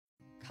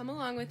Come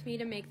along with me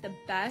to make the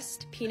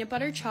best peanut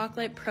butter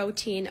chocolate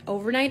protein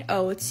overnight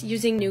oats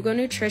using NuGo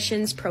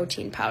Nutrition's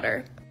protein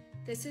powder.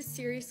 This is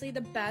seriously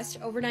the best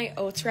overnight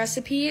oats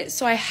recipe,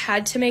 so I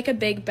had to make a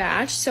big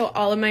batch so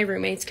all of my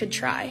roommates could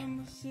try.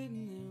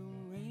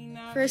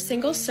 For a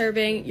single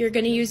serving, you're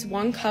going to use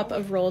 1 cup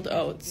of rolled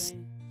oats,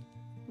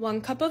 1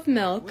 cup of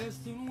milk,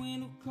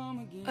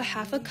 a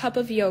half a cup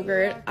of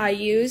yogurt. I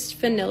used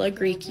vanilla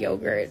Greek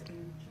yogurt,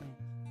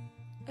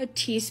 a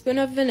teaspoon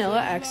of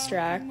vanilla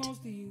extract,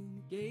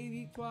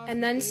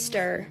 and then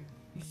stir.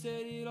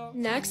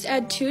 Next,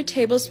 add 2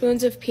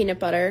 tablespoons of peanut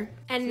butter.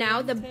 And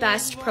now the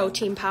best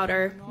protein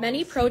powder.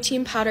 Many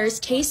protein powders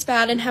taste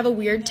bad and have a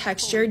weird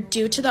texture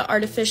due to the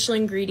artificial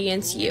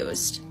ingredients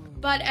used.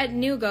 But at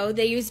NuGo,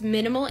 they use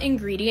minimal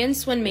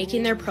ingredients when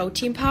making their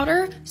protein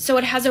powder, so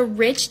it has a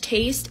rich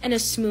taste and a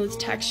smooth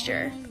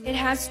texture. It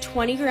has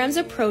 20 grams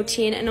of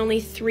protein and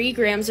only 3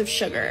 grams of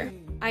sugar.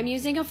 I'm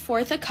using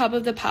 1/4 cup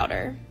of the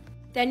powder.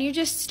 Then you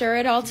just stir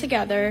it all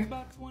together.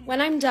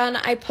 When I'm done,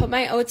 I put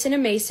my oats in a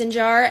mason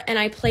jar and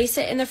I place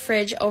it in the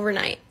fridge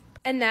overnight.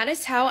 And that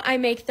is how I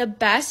make the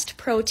best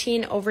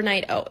protein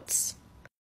overnight oats.